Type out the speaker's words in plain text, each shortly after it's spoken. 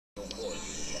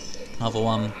Another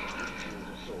one.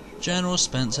 General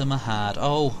Spencer Mahad.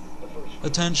 Oh,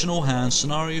 attention all hands.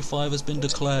 Scenario 5 has been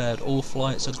declared. All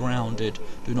flights are grounded.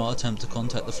 Do not attempt to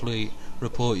contact the fleet.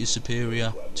 Report your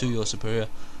superior to your superior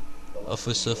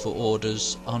officer for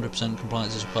orders. 100%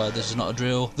 compliance is required. This is not a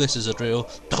drill. This is a drill.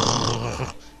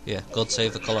 Yeah, God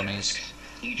save the colonies.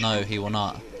 No, he will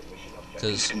not.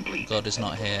 Because God is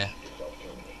not here.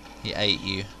 He ate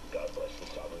you.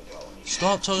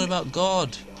 Stop talking about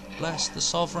God. Bless the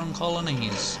sovereign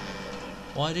colonies.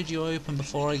 Why did you open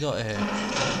before I got here?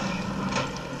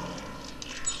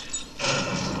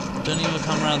 Don't even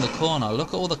come around the corner. Look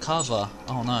at all the cover.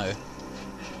 Oh no.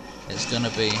 It's gonna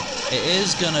be. It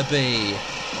is gonna be.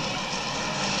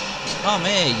 Come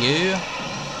here, you.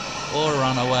 Or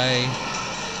run away.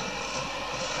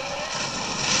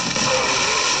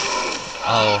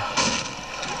 Oh.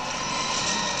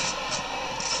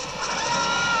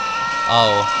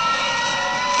 Oh.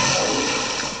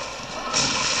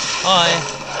 Hi.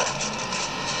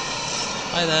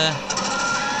 Hi there.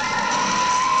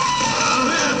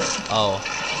 Oh.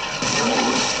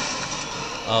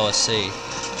 Oh, I see.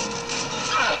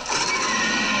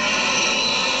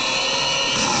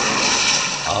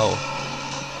 Oh.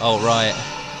 Oh, right.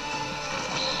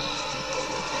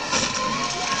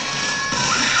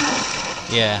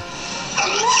 Yeah.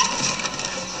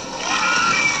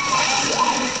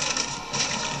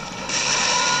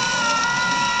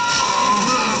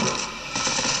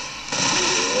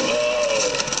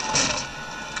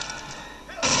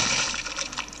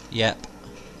 Yep.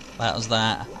 That was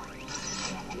that.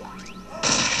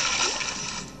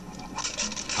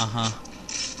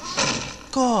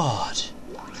 God!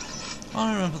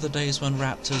 I remember the days when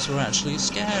raptors were actually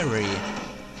scary.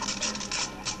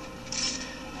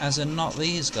 As in not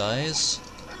these guys.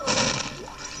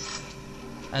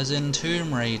 As in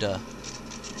Tomb Raider.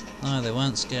 No, they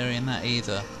weren't scary in that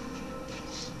either.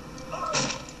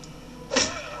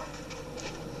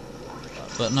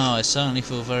 But no, I certainly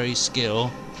feel very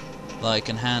skilled that I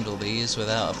can handle these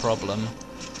without a problem.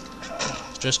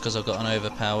 It's just because I've got an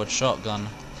overpowered shotgun.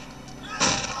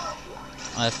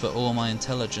 I've put all my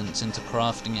intelligence into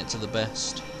crafting it to the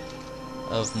best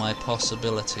of my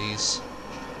possibilities.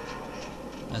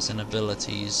 As in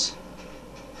abilities.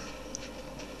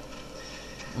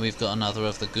 We've got another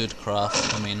of the good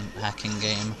hacking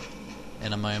game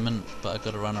in a moment, but I've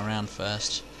got to run around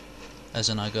first. As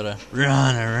in I've got to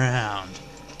run around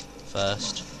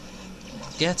first.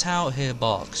 Get out here,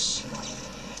 box.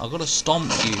 I've got to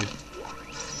stomp you.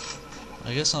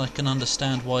 I guess I can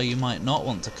understand why you might not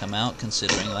want to come out,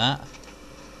 considering that.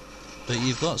 But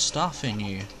you've got stuff in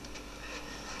you.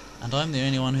 And I'm the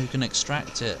only one who can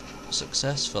extract it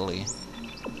successfully.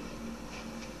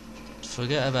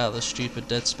 Forget about the stupid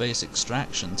Dead Space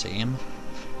extraction team.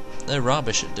 They're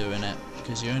rubbish at doing it,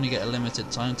 because you only get a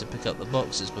limited time to pick up the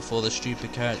boxes before the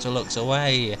stupid character looks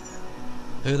away.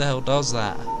 Who the hell does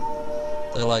that?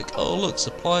 They're like, oh look,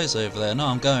 supplies over there. No,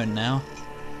 I'm going now.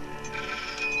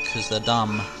 Because they're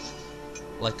dumb.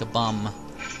 Like a bum.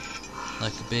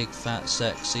 Like a big, fat,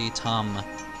 sexy tum.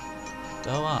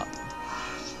 Go up.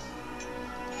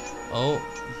 Oh.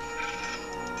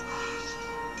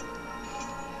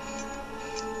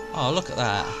 Oh, look at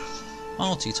that.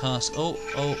 Multitask. Oh,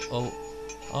 oh, oh.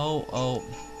 Oh, oh.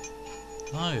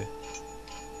 No.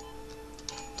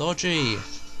 Dodgy.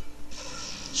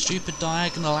 Stupid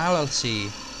diagonality.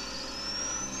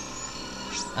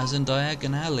 As in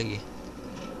diagonally.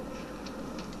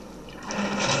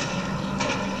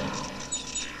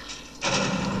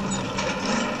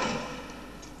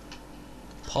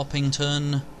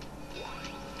 Poppington.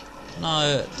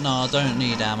 No, I don't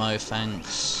need ammo,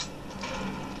 thanks.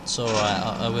 It's alright,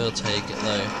 I will take it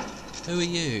though. Who are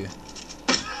you?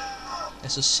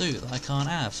 It's a suit that I can't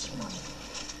have.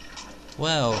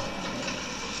 Well.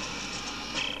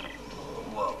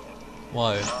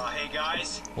 Whoa. Hey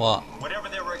guys. What? Whatever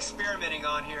they were experimenting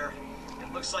on here,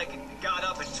 it looks like it got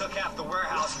up and took half the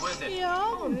warehouse with it. Yeah.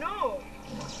 Oh no.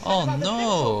 Oh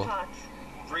no.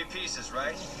 3 pieces,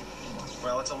 right?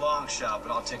 Well, it's a long shot,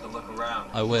 but I'll take a look around.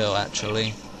 I will,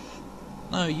 actually.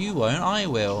 No, you won't, I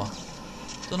will.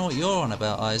 Don't know what you're on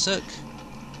about, Isaac.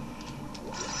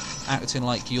 Acting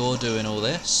like you're doing all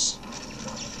this.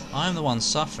 I'm the one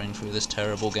suffering through this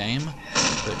terrible game,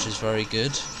 which is very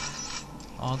good.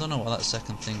 Oh, I don't know what that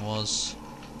second thing was.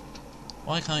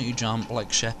 Why can't you jump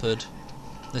like Shepard?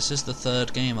 This is the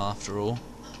 3rd game after all.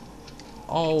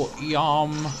 Oh,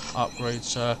 yum! Upgrade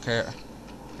circuit.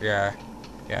 Yeah,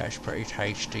 it's pretty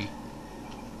tasty.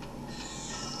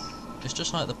 It's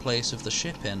just like the place of the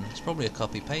ship in. It's probably a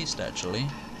copy-paste actually.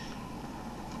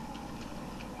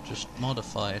 Just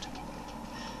modified.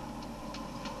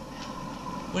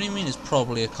 What do you mean it's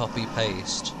probably a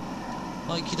copy-paste?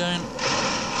 Like, you don't...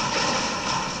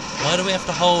 Why do we have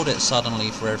to hold it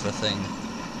suddenly for everything?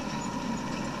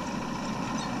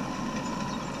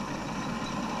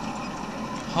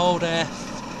 Hold F.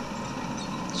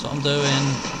 That's what I'm doing.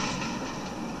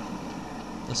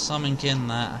 There's something in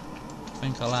that. I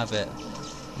think I'll have it.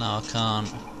 No, I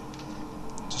can't.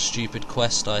 It's a stupid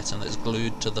quest item that's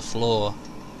glued to the floor.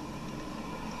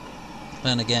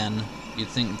 Then again, you'd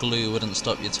think glue wouldn't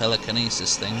stop your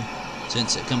telekinesis thing,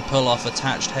 since it can pull off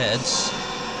attached heads.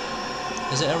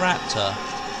 Is it a raptor?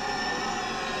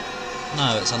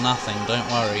 No, it's a nothing, don't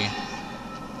worry.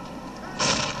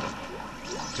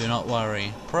 Do not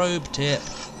worry. Probe tip.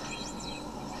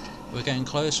 We're getting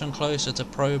closer and closer to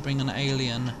probing an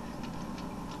alien.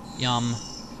 Yum.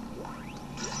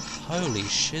 Holy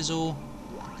shizzle.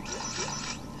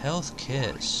 Health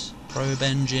kits. Probe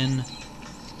engine.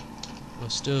 We're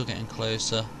still getting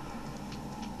closer.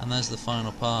 And there's the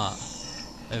final part.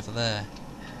 Over there.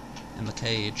 In the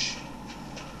cage.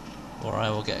 Or I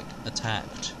will get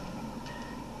attacked.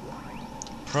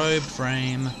 Probe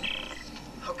frame.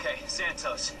 Okay,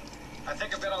 Santos. I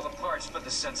think I've got all the parts but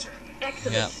the sensor.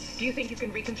 Excellent. Yep. Do you think you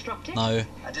can reconstruct it? No.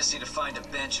 I just need to find a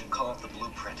bench and call up the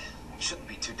blueprint. Shouldn't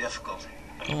be too difficult.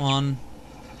 Come on.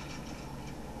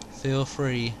 Feel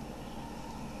free.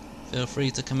 Feel free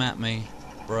to come at me,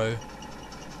 bro.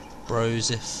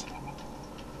 Bros if.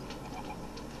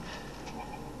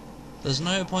 There's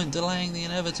no point delaying the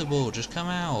inevitable, just come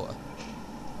out.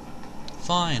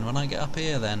 Fine, when I get up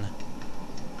here then.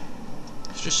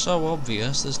 It's just so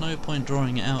obvious, there's no point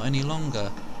drawing it out any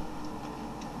longer.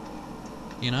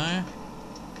 You know?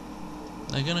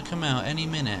 They're gonna come out any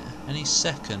minute, any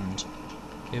second.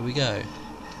 Here we go.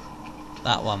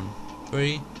 That one.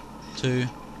 3, 2,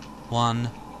 1,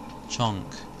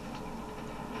 chonk.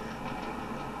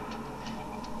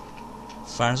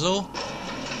 Frazzle?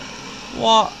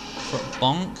 What?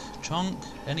 Bonk? Chonk?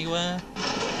 Anywhere?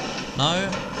 No?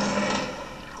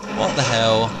 What the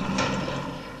hell?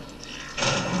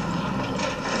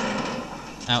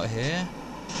 Out here?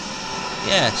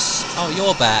 Yes. Oh,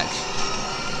 you're back.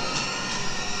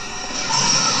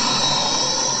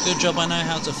 Good job I know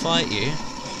how to fight you.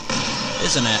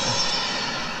 Isn't it?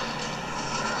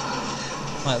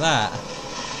 Like that.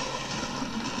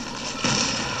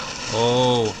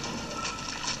 Oh.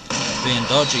 Being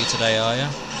dodgy today, are you?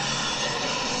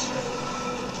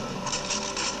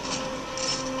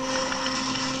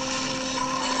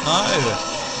 No,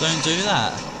 don't do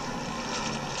that.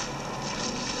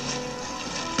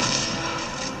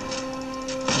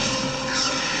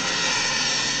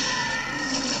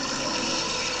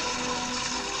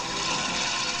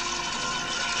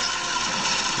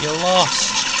 You're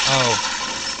lost. Oh.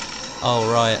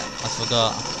 Oh, right. I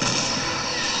forgot.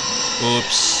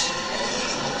 Oops.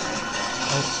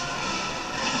 Oh.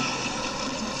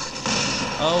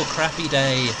 Oh, crappy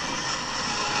day.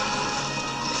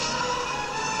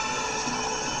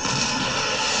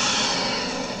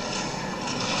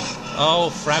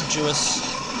 Oh, frabjous.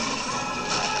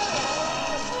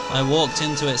 I walked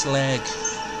into its leg.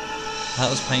 That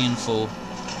was painful.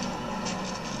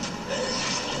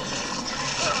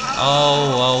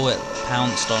 Oh, it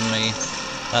pounced on me.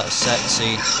 That was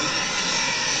sexy.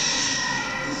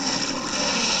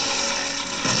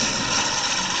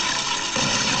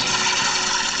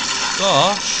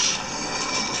 Gosh.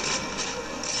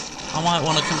 I might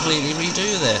want to completely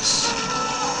redo this.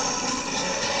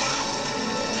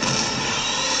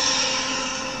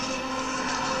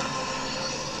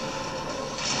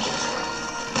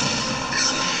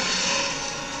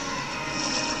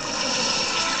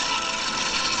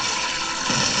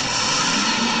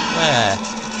 Where?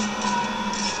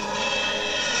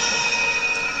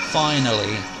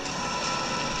 Finally.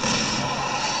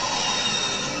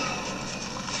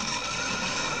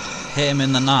 Hit him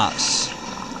in the nuts.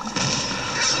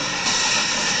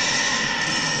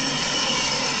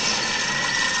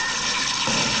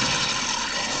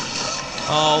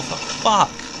 Oh, for fuck.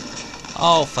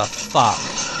 Oh, for fuck.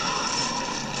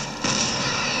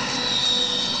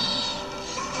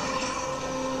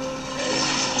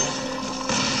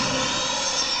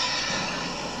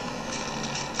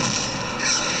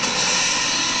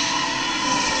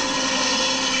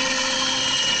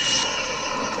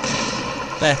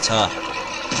 Better.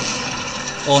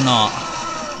 Or not.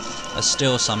 I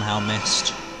still somehow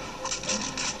missed.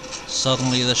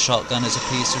 Suddenly the shotgun is a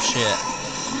piece of shit.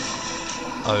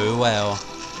 Oh well.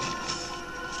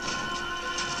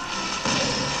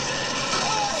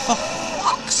 For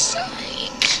fuck's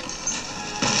sake!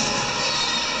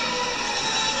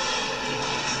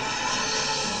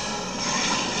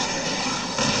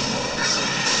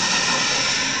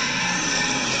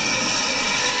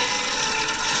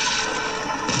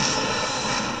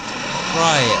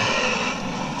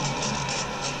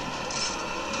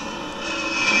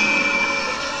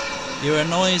 You're a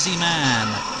noisy man.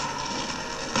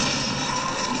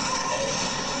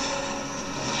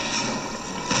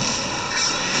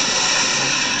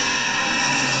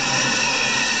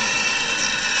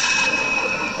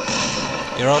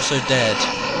 You're also dead.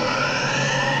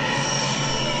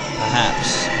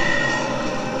 Perhaps.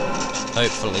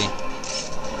 Hopefully.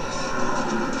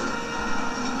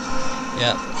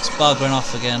 Yep, it's buggering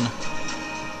off again.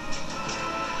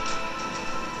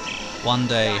 One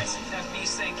day. Guys, that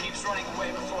beast thing keeps running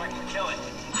away before I can kill it.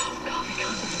 Oh God, we can't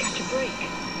just catch a break.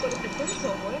 But if the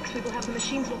sensor works, we will have the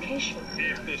machine's location.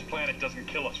 If this planet doesn't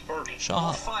kill us first. Shut I'll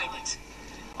up. find it.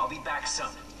 I'll be back soon.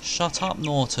 Shut up,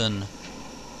 Norton.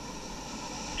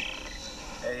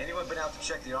 Hey, anyone been out to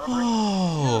check the armory?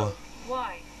 Oh.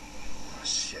 Why? Oh,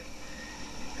 shit.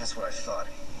 That's what I thought.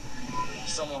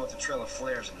 Someone with a trail of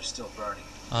flares and they're still burning.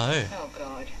 Oh. Oh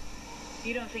God.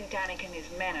 You don't think Danik and his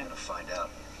men I'm are... gonna find out.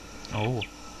 Oh.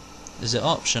 Is it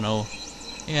optional?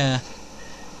 Yeah.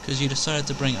 Because you decided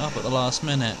to bring it up at the last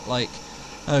minute. Like,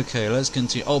 okay, let's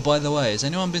continue. Oh, by the way, has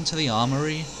anyone been to the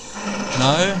armory?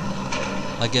 No?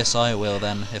 I guess I will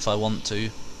then, if I want to.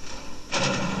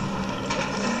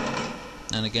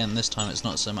 And again, this time it's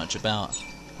not so much about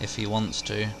if he wants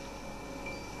to.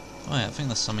 Oh yeah, I think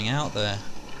there's something out there.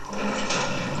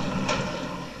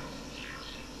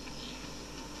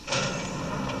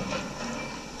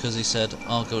 Because he said,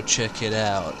 I'll go check it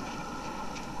out.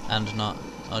 And not,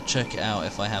 I'll check it out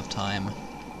if I have time.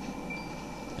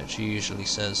 Which he usually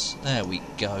says. There we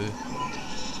go.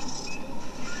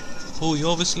 Oh, you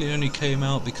obviously only came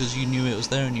out because you knew it was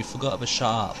there and you forgot to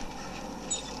shut up.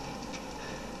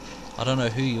 I don't know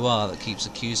who you are that keeps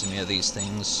accusing me of these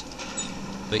things,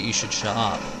 but you should shut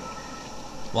up.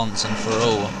 Once and for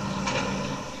all.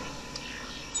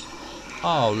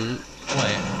 Oh,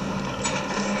 wait.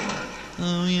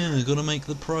 Oh yeah, gotta make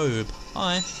the probe.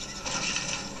 Hi.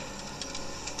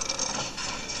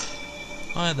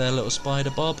 Hi there, little spider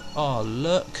Bob. Oh,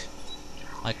 look.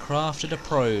 I crafted a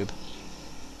probe.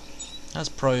 That's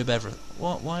probe everything.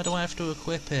 What? Why do I have to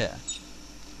equip it?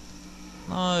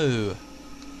 No.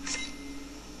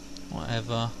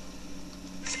 Whatever.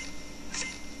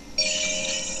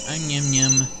 Yum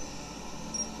yum.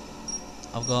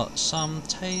 I've got some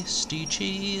tasty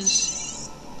cheese.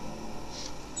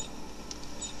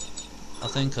 I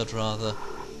think I'd rather.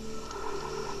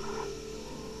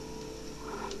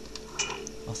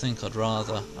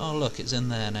 Oh look, it's in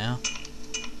there now.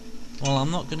 Well,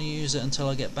 I'm not going to use it until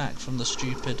I get back from the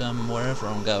stupid wherever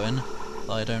I'm going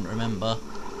that I don't remember.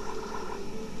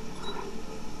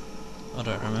 I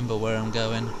don't remember where I'm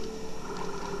going,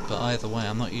 but either way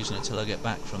I'm not using it till I get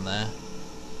back from there,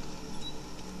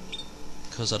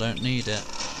 because I don't need it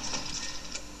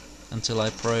until I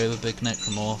probe a big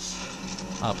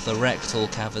necromorph up the rectal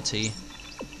cavity.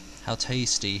 How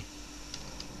tasty.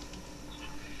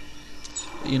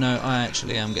 You know, I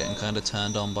actually am getting kind of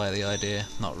turned on by the idea.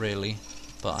 Not really,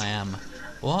 but I am.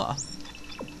 What?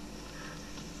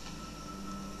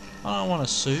 I don't want a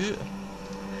suit.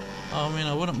 I mean,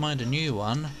 I wouldn't mind a new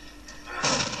one,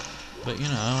 but you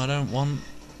know, I don't want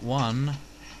one.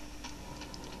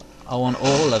 I want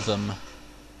all of them.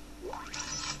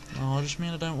 Oh, I just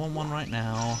mean I don't want one right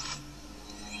now.